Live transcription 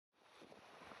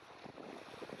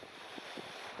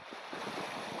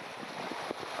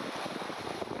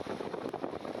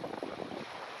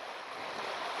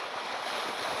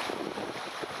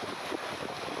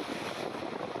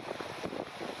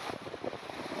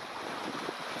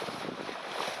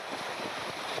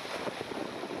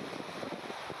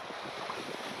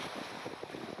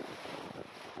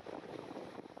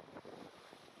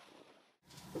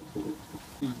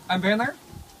I'm Werner,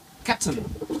 captain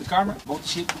of the Karma. Bought the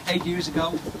ship 8 years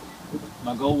ago.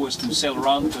 My goal was to sail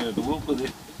around the world with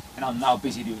it, and I'm now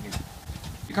busy doing it.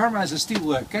 The Karma has a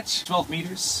steel ketch, 12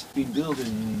 meters, been built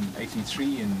in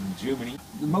 1803 in Germany.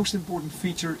 The most important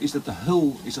feature is that the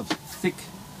hull is of thick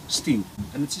steel,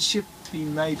 and it's a ship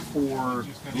being made for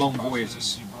long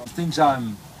voyages. The things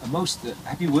I'm most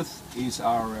happy with is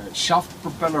our shaft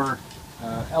propeller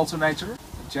alternator.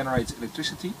 It generates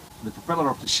electricity. The propeller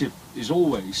of the ship is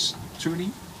always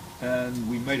turning, and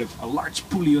we made a large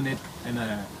pulley on it and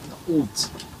an old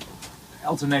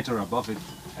alternator above it,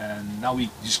 and now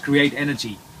we just create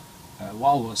energy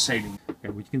while we're sailing. Okay,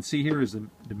 what you can see here is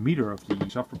the meter of the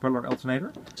shaft propeller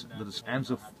alternator. That is amps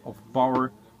of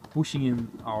power pushing in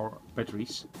our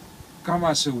batteries.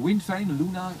 Karma's wind vane,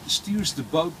 Luna, steers the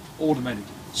boat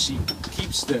automatically. She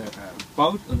keeps the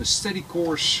boat on a steady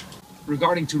course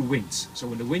regarding to the wind. So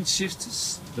when the wind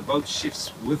shifts, the boat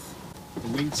shifts with the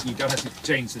wind, and you don't have to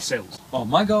change the sails. Well,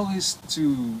 my goal is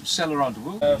to sail around the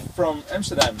world. From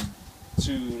Amsterdam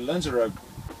to Lanzarote,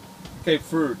 Cape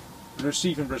Verde,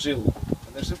 Recife in Brazil.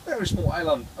 And there's a very small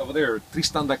island over there,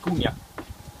 Tristan da Cunha.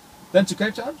 Then to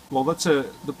Cape Town. Well, that's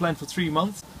the plan for 3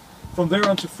 months. From there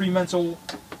on to Fremantle,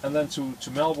 and then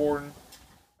to Melbourne.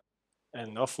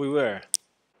 And off we were.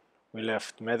 We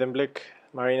left Medemblik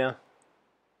Marina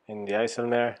in the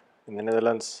IJsselmeer in the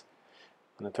Netherlands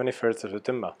on the 21st of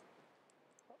September,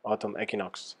 Autumn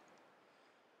Equinox.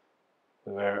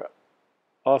 We were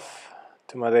off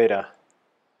to Madeira,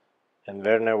 and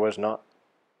Werner was not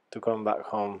to come back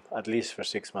home at least for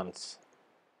 6 months.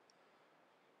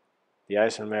 The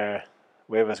IJsselmeer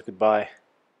waved us goodbye,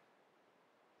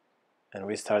 and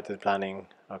we started planning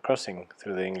our crossing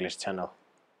through the English Channel.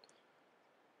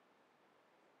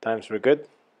 Times were good,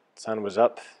 sun was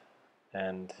up,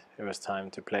 and it was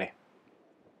time to play.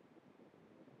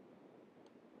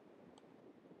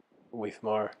 With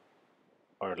more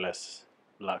or less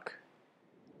luck.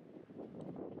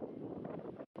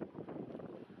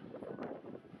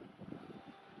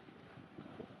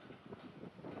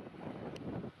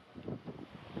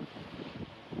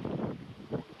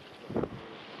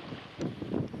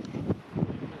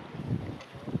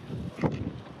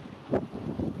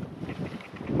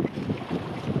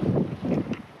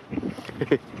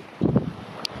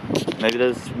 Maybe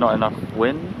there's not enough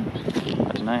wind?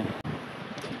 I don't know.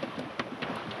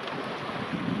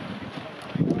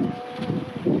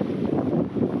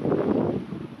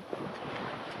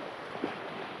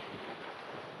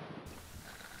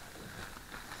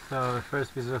 So the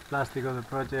first piece of plastic of the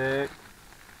project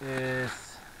is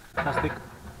plastic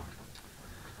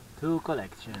tool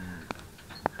collection.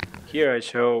 Here I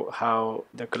show how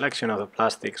the collection of the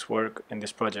plastics work in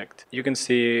this project. You can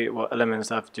see what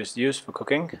elements I've just used for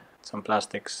cooking. Some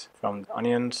plastics from the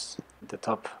onions, the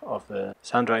top of the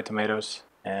sun-dried tomatoes,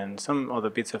 and some other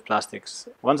bits of plastics.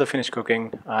 Once I finish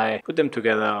cooking, I put them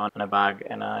together on a bag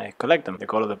and I collect them. The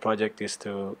goal of the project is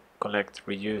to collect,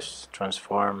 reuse,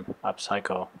 transform,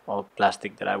 upcycle all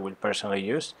plastic that I will personally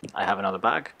use. I have another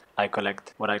bag. I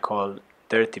collect what I call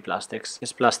dirty plastics.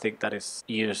 It's plastic that is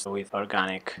used with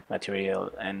organic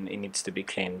material and it needs to be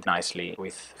cleaned nicely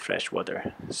with fresh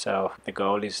water. So the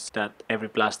goal is that every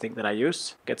plastic that I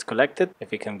use gets collected.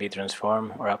 If it can be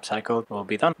transformed or upcycled, it will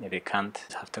be done. If it can't,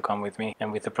 it have to come with me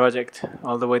and with the project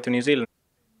all the way to New Zealand.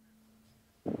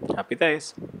 Happy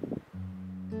days!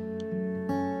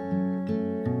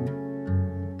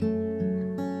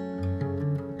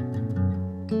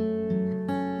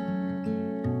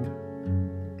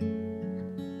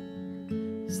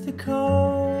 The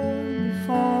calm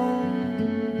before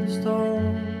the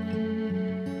storm,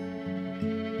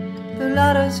 the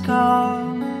loudest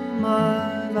calm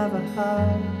I've ever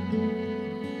had.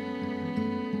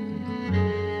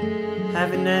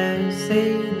 Having never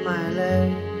seen my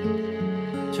leg,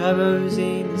 troubles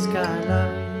in the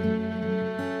skyline.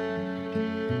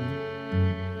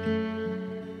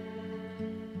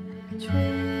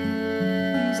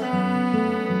 Trees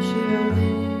are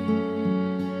shivering,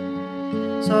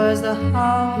 so is the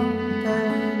heart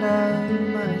under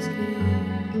my skin.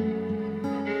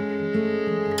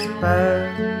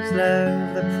 Birds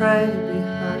left the prey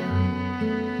behind,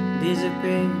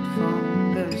 disappeared from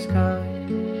the sky.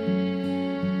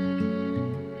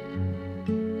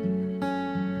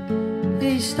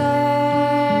 It's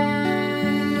time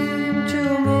to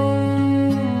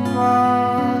move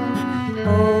on.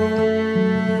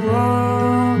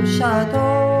 Oh,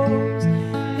 shadows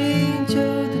into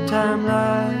the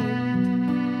timeline,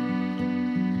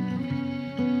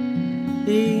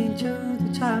 into the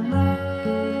timeline.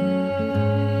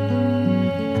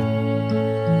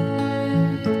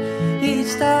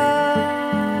 It's time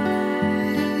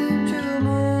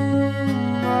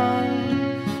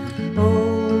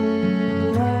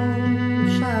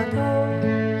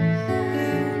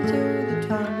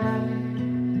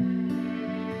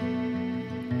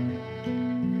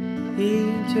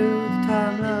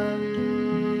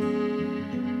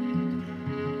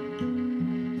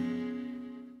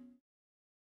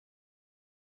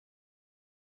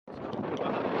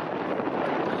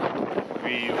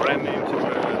we ran into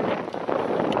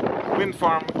a wind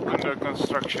farm under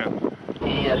construction.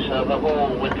 Yes, the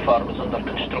whole wind farm is under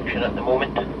construction at the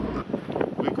moment.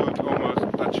 We could almost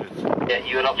touch it. Yeah,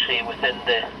 you're actually within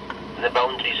the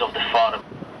boundaries of the farm.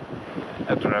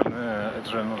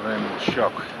 Adrenaline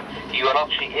shock. You are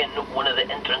actually in one of the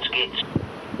entrance gates.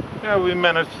 Yeah, we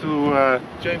managed to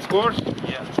change course.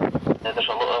 Yeah. There's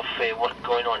a lot of work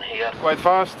going on here. Quite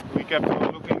fast. We kept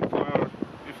on looking for,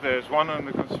 if there's one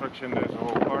under construction, there's a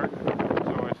whole park.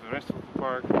 So is the rest of the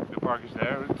park. The park is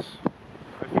there.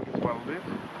 I think it's well lit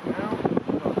now.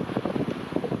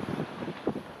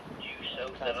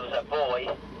 There is a buoy.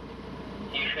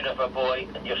 You should have a buoy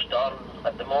in your stern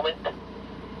at the moment.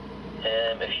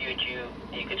 If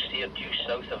you could steer due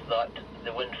south of that,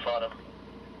 the wind farm.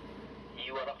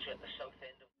 You are actually at the south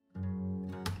end.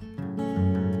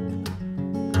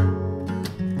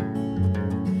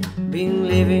 Been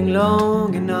living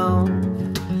long enough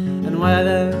and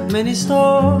weathered many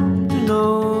storms, you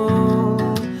know.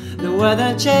 The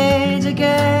weather change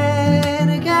again,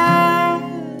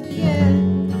 again,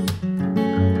 again.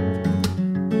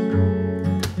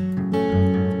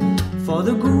 For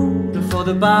the good or for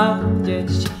the bad,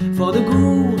 yes. For the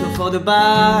good or for the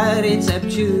bad, it's up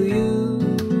to you.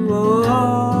 Oh,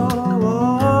 oh, oh.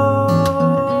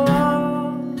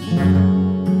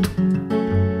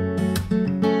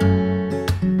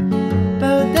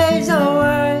 But there's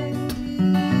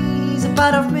always a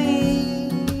part of me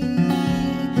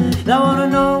that wanna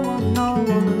know, wanna know,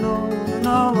 wanna know, wanna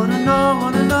know, wanna know,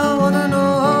 wanna know, wanna know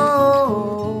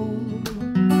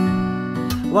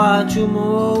what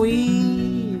tomorrow will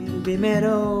be made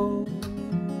of.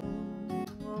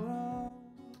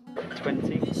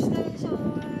 20,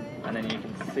 and then you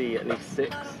can see at least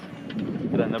 6,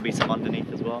 but then there'll be some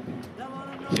underneath as well.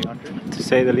 200. To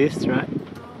say the least, right?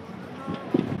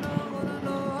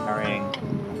 Carrying.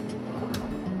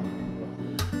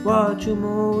 What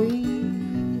tomorrow will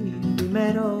be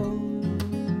made of.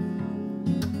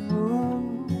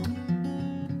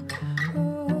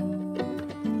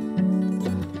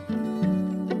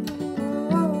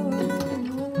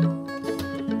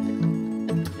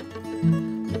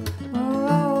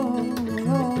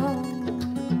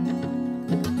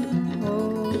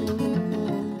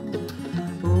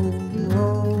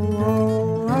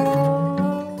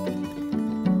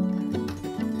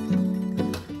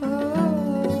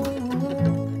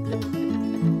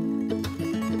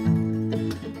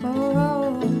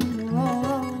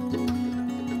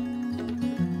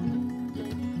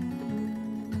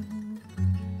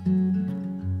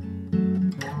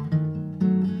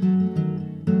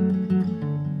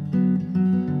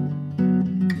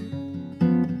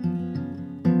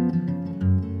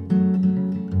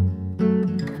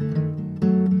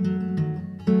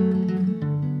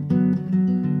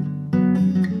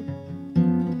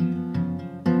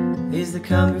 Is the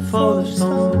calm before the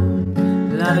storm?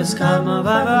 Let us calm of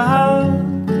our heart.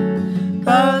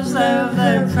 Birds left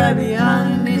their prey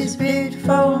behind, this beat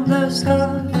from the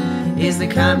sky. Is the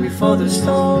calm before the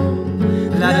storm?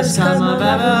 Let us calm of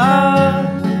our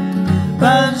heart.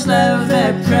 Birds left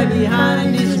their prey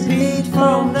behind, this beat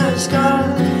from the sky.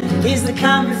 Is the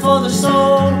calm before the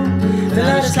storm?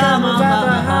 Let us calm of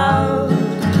our heart.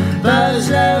 Birds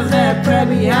left their prey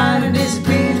behind, this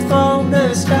beat from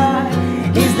the sky.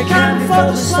 Is the calm before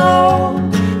the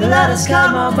storm? Let us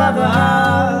come above our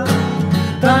heart.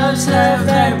 Birds left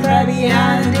their prey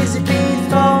behind, is a beat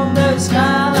from the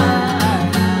sky.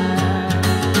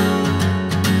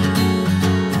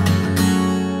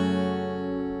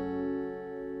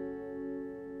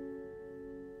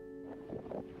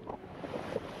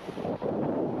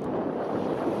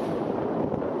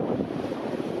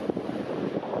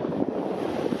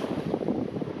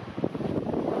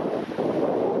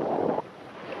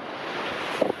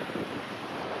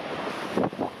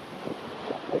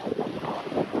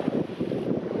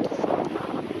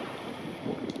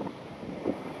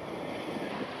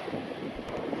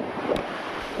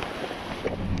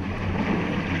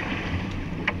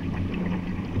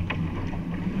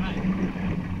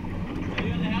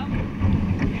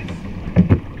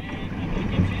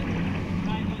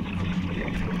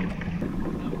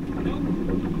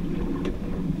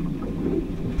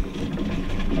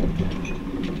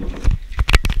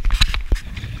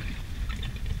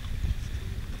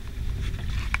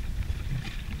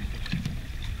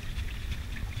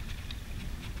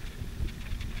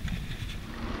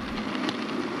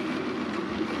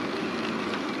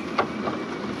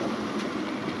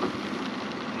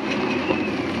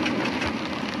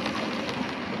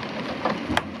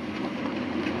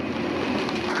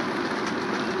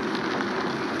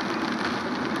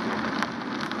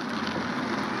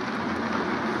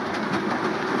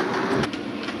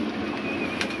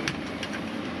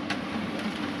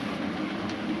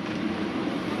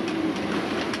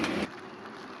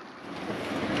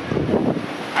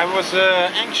 I was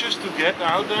anxious to get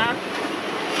out there,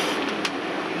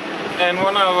 and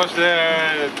when I was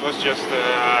there it was just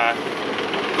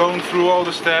going through all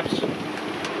the steps.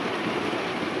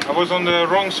 I was on the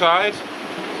wrong side,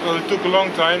 so it took a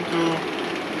long time to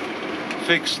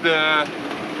fix the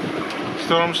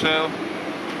storm sail.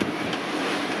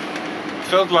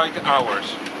 Felt like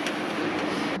hours.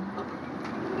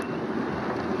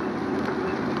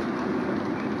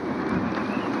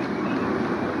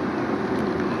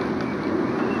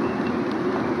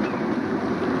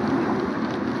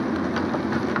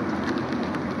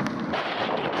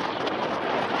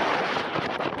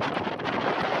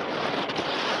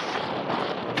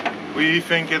 We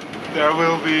think there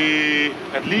will be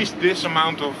at least this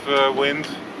amount of wind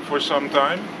for some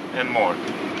time and more.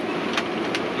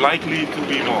 Likely to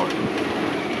be more.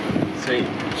 See.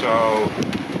 So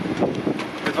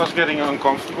it was getting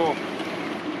uncomfortable.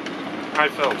 I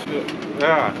felt,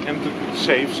 yeah, and to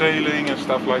safe sailing and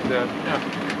stuff like that. Yeah.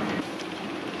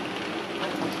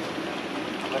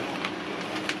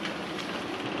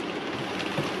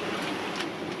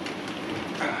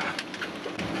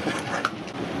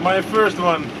 My first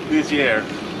one this year,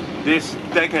 this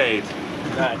decade.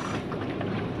 Nice.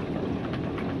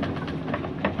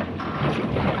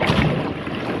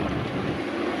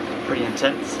 Pretty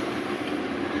intense,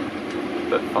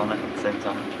 but fun at the same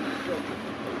time.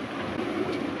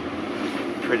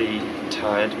 Pretty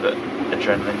tired, but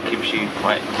adrenaline keeps you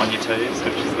quite on your toes,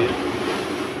 which is good.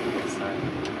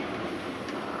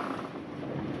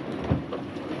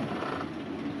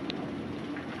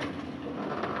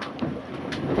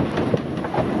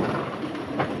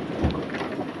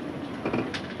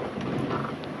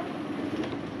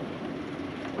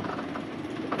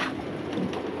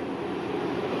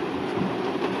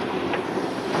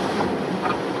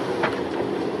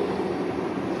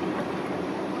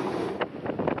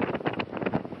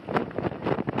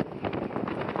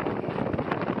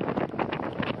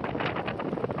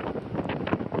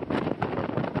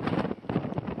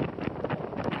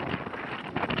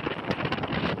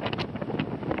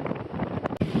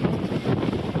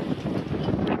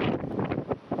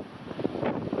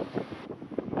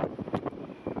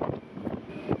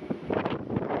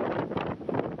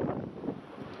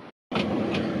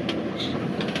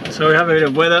 So, So we have a bit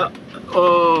of weather,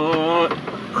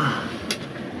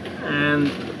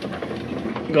 and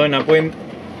going upwind,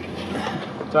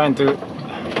 trying to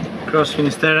cross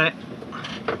Finisterre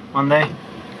one day.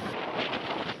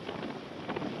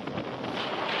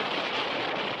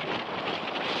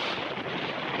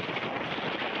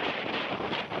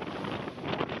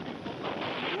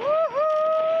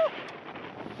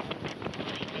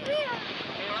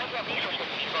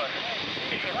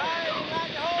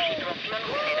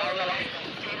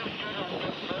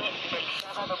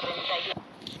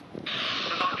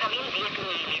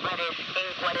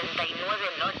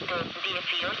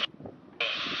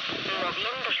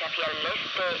 Moviéndose hacia el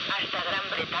este hasta Gran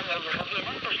Bretaña y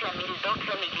llegándose a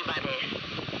 1012 milibares.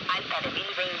 Alta de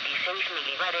 1026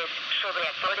 milibares sobre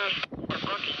Azores,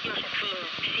 Cotillos, fin,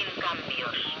 sin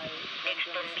cambios.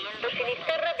 Extendiendo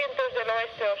Finisterre, vientos del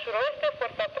oeste o suroeste,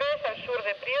 fuerza 3 al sur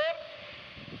de Prior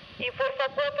y fuerza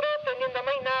 4 tendiendo a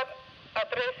mainar a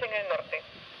 3 en el norte.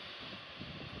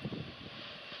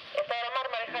 Está la mar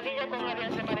marejadilla con áreas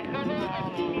de marejada al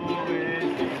principio.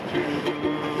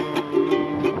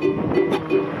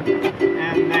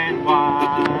 And then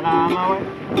while I'm away,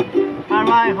 I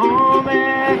ride home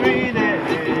every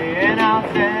day, and I'll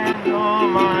send all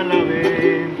my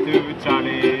loving to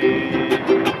Charlie.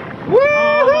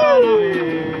 All my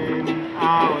loving,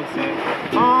 I will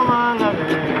send all my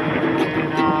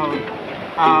loving,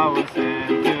 I will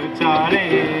send to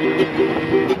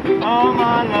Charlie. All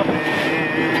my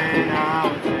loving, I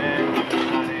will send to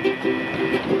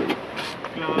Charlie.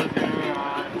 Close your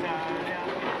eyes,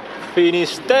 Charlie.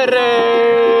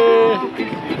 Finisterre!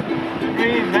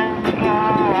 Remember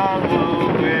I'll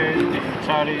always be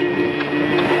Charlie,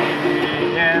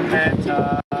 and then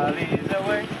Charlie's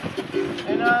away,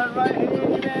 and I'll write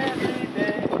him every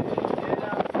day, and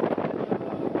I'll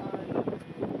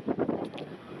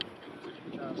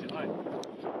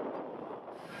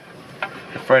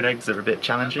the fried eggs are a bit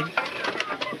challenging.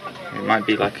 It might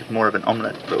be like more of an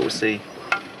omelette, but we'll see.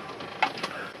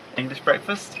 English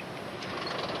breakfast.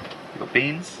 We've got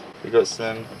beans. We've got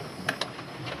some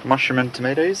mushroom and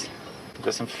tomatoes. We've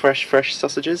got some fresh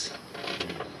sausages.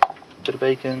 Bit of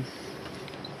bacon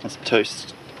and some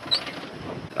toast.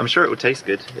 I'm sure it will taste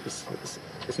good.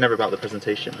 It's never about the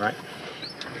presentation, right?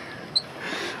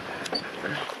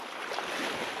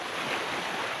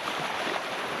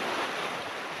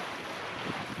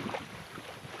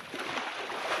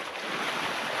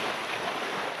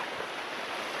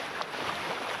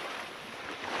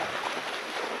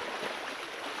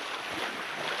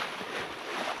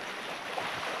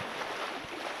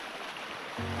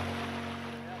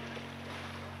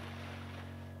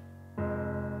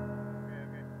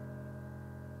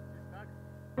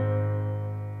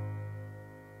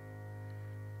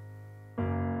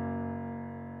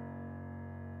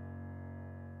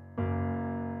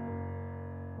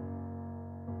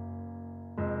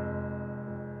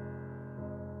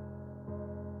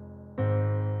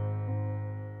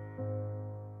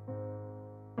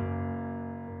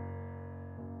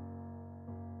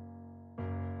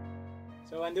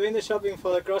 So when doing the shopping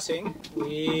for the crossing,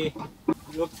 we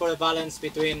looked for a balance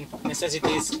between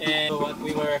necessities and what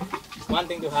we were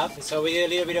wanting to have. So we did a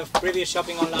little bit of previous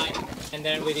shopping online, and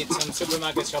then we did some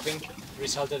supermarket shopping.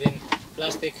 Resulted in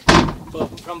plastic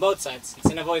from both sides. It's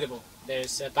unavoidable.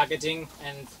 There's packaging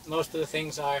and most of the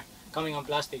things are coming on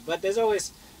plastic. But there's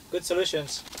always good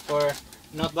solutions for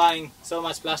not buying so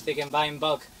much plastic and buying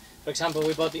bulk. For example,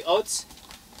 we bought the oats,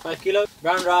 5 kilos,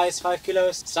 brown rice, 5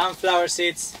 kilos, sunflower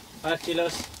seeds, 5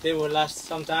 kilos, they will last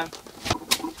some time.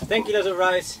 10 kilos of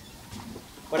rice.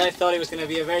 What I thought it was going to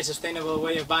be a very sustainable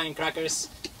way of buying crackers.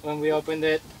 When we opened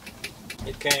it,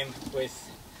 it came with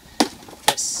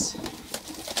this.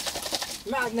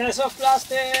 Madness of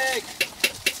plastic!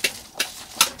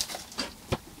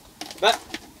 But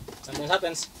something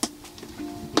happens.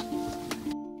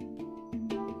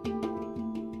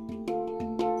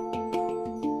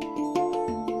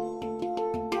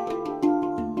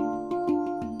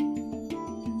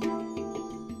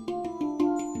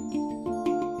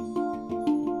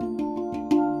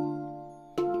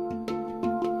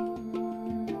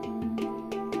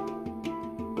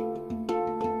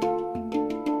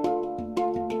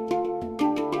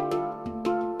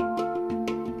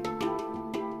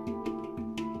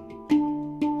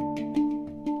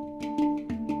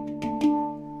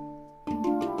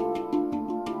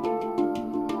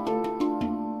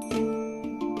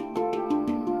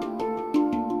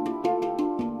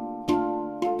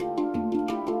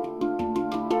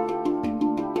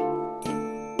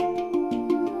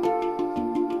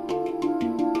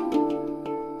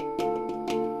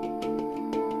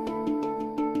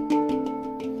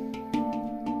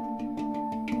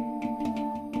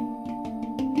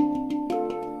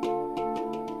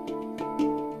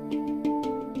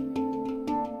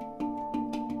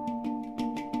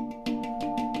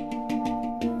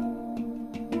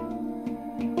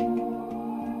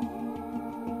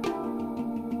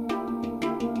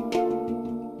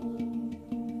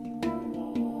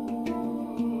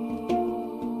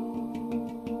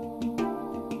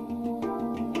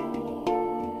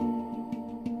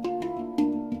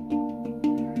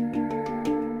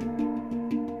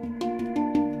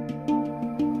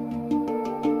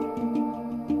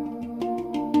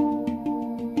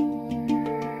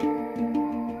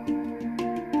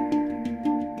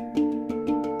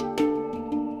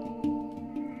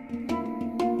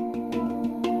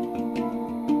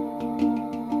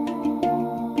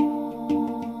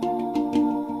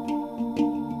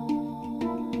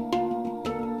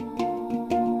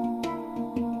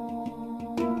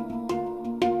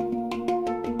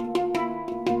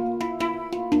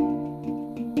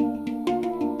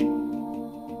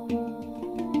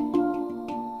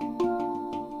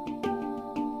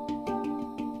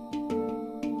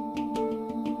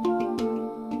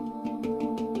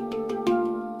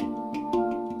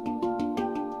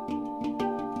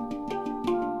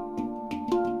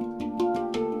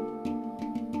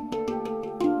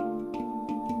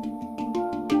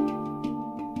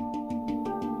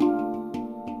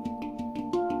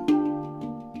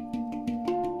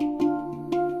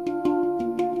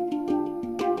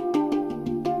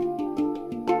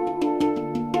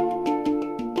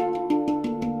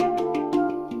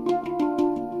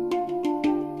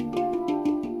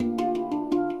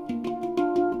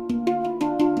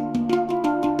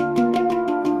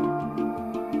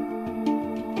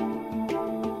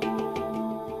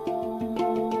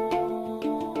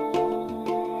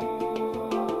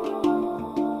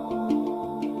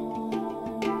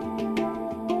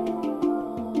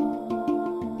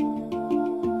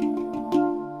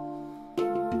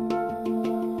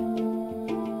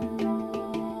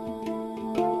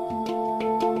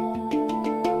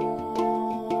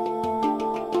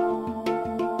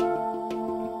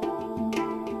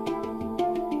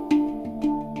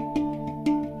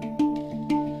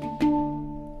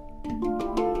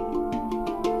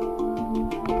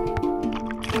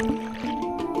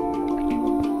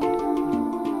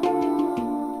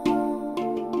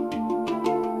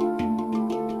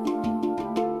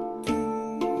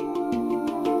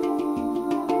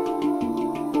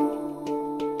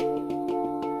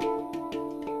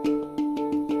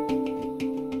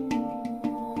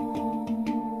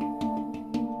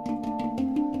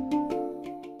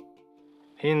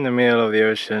 in the middle of the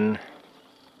ocean,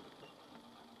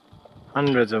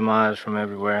 hundreds of miles from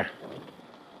everywhere,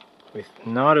 with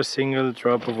not a single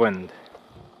drop of wind.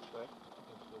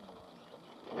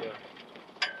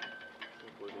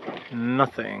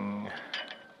 Nothing.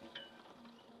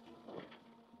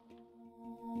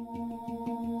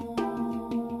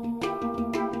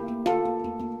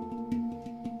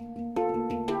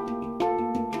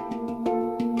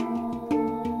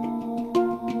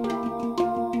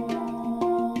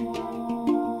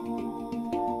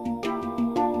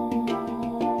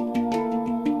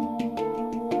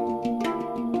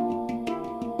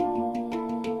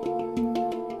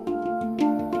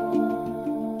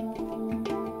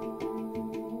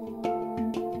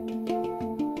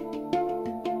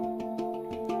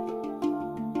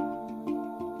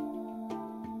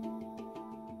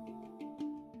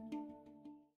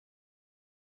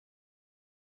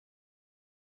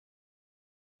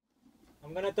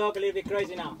 I'm gonna talk a little bit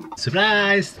crazy now.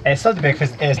 Surprise! A salty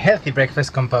breakfast is a healthy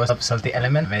breakfast composed of salty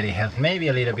element, very healthy, maybe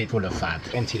a little bit full of fat.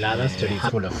 Enchiladas,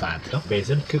 chorizo, full of fat.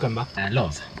 Basil, cucumber, and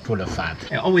loaves, full of fat.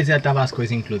 Always a Tabasco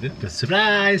is included, but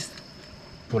surprise!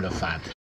 Full of fat.